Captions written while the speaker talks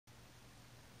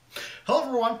Hello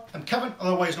everyone, I'm Kevin,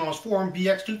 otherwise known as Forum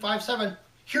BX257,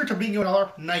 here to bring you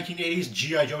another 1980s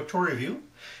G.I. Joe toy review.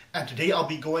 And today I'll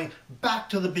be going back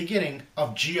to the beginning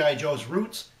of G.I. Joe's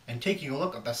roots and taking a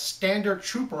look at the standard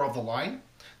trooper of the line,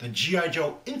 the G.I.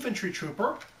 Joe Infantry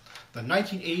Trooper, the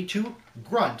 1982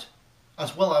 Grunt,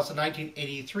 as well as the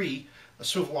 1983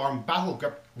 Swivel Arm Battle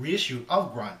Grip reissue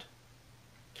of Grunt.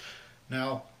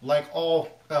 Now, like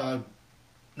all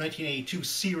 1982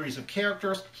 series of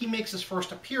characters, he makes his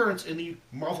first appearance in the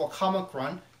Marvel comic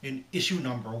run in issue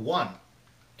number 1.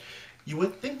 You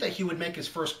would think that he would make his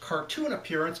first cartoon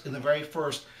appearance in the very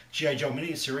first G.I. Joe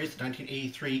miniseries, the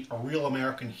 1983 A Real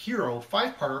American Hero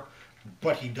 5-parter,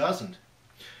 but he doesn't.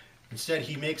 Instead,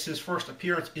 he makes his first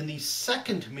appearance in the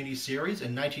second miniseries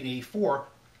in 1984,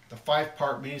 the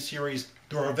 5-part miniseries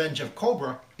The Revenge of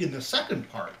Cobra, in the second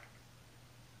part.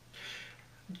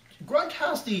 Grunt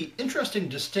has the interesting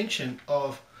distinction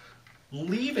of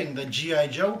leaving the G.I.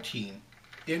 Joe team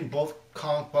in both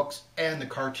comic books and the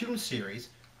cartoon series.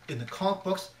 In the comic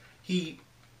books, he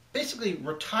basically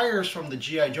retires from the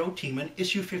G.I. Joe team in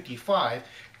issue 55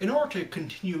 in order to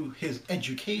continue his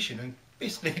education and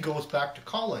basically goes back to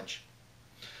college.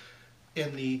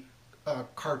 In the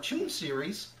cartoon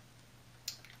series,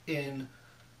 in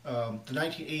the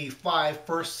 1985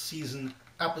 first season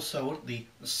episode, the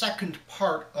second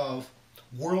part of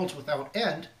Worlds Without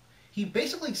End, he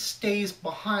basically stays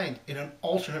behind in an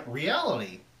alternate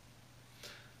reality.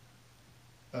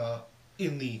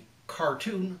 In the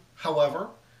cartoon, however,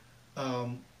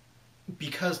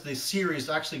 because the series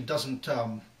actually doesn't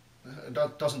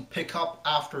pick up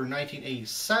after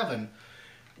 1987,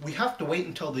 we have to wait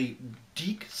until the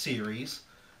Deke series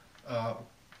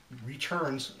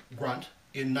returns Grunt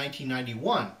in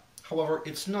 1991. However,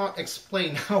 it's not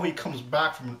explained how he comes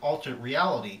back from an alternate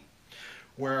reality,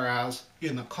 whereas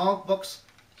in the comic books,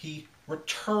 he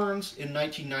returns in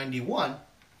 1991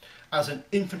 as an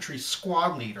infantry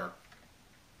squad leader.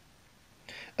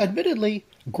 Admittedly,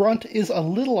 Grunt is a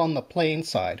little on the plain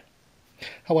side.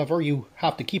 However, you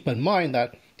have to keep in mind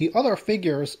that the other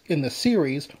figures in the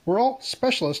series were all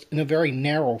specialists in a very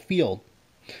narrow field,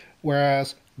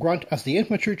 whereas Grunt as the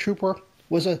infantry trooper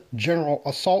was a general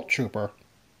assault trooper.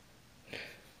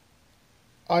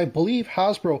 I believe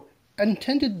Hasbro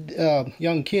intended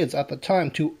young kids at the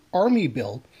time to army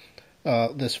build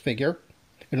this figure.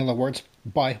 In other words,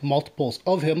 buy multiples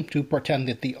of him to pretend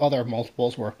that the other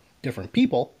multiples were different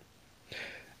people.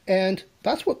 And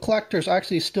that's what collectors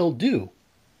actually still do.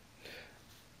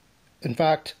 In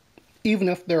fact, even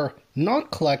if they're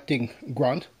not collecting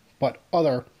Grunt, but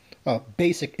other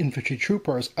basic infantry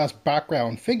troopers as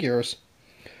background figures,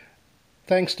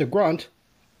 thanks to Grunt,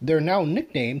 they're now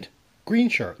nicknamed Green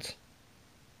Shirts.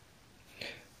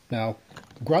 Now,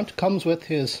 Grunt comes with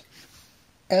his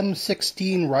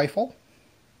M16 rifle,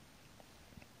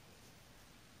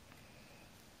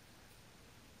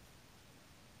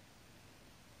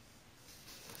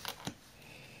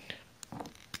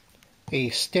 a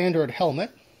standard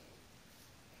helmet,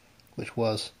 which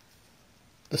was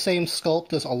the same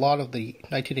sculpt as a lot of the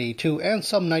 1982 and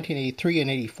some 1983 and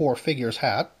 84 figures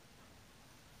had,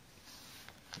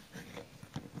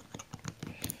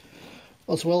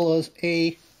 as well as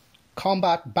a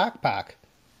combat backpack,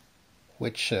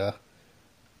 which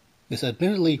is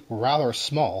admittedly rather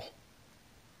small.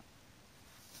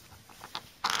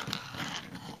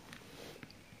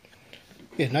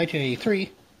 In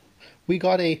 1983, we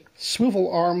got a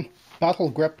swivel arm battle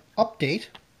grip update,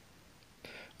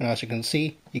 and as you can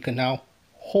see, he can now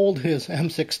hold his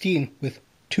M16 with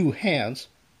two hands.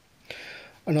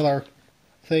 Another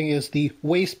thing is the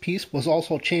waist piece was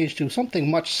also changed to something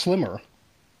much slimmer.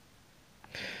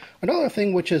 Another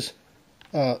thing which is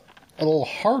a little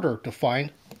harder to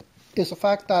find is the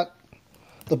fact that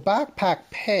the backpack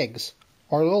pegs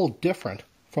are a little different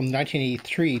from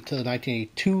 1983 to the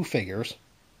 1982 figures.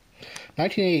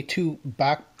 1982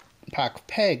 backpack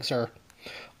pegs are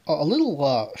a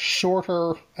little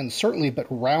shorter and certainly a bit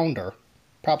rounder,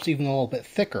 perhaps even a little bit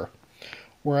thicker,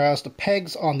 whereas the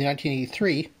pegs on the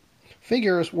 1983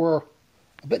 figures were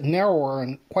a bit narrower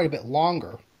and quite a bit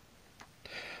longer.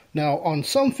 Now, on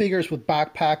some figures with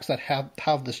backpacks that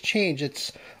have this change,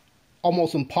 it's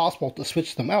almost impossible to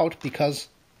switch them out because,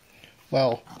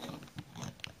 well,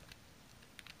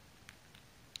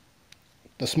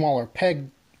 the smaller peg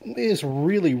is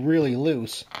really, really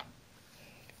loose.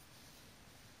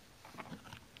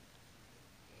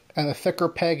 And the thicker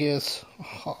peg is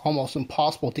almost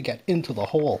impossible to get into the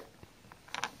hole.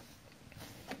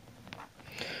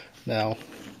 Now,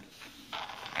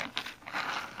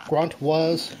 Grunt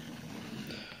was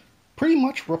pretty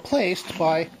much replaced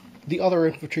by the other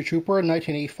infantry trooper in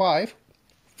 1985,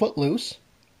 Footloose.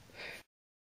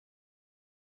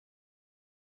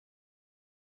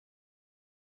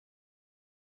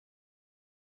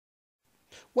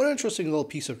 One interesting little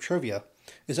piece of trivia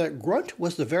is that Grunt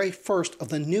was the very first of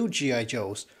the new G.I.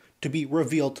 Joes to be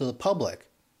revealed to the public.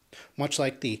 Much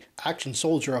like the action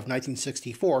soldier of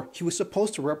 1964, he was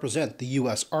supposed to represent the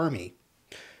U.S. Army.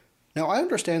 Now, I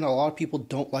understand that a lot of people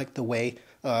don't like the way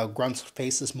Grunt's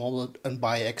face is molded, and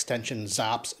by extension,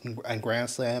 Zaps and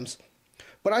Grand Slams.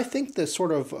 But I think this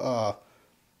sort of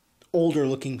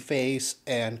older-looking face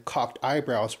and cocked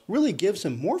eyebrows really gives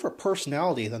him more of a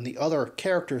personality than the other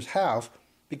characters have,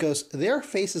 because their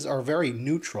faces are very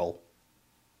neutral.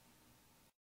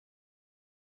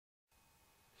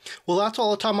 Well, that's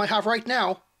all the time I have right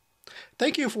now.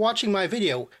 Thank you for watching my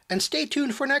video, and stay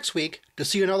tuned for next week to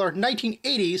see another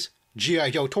 1980s G.I.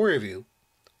 Joe toy review.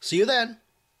 See you then!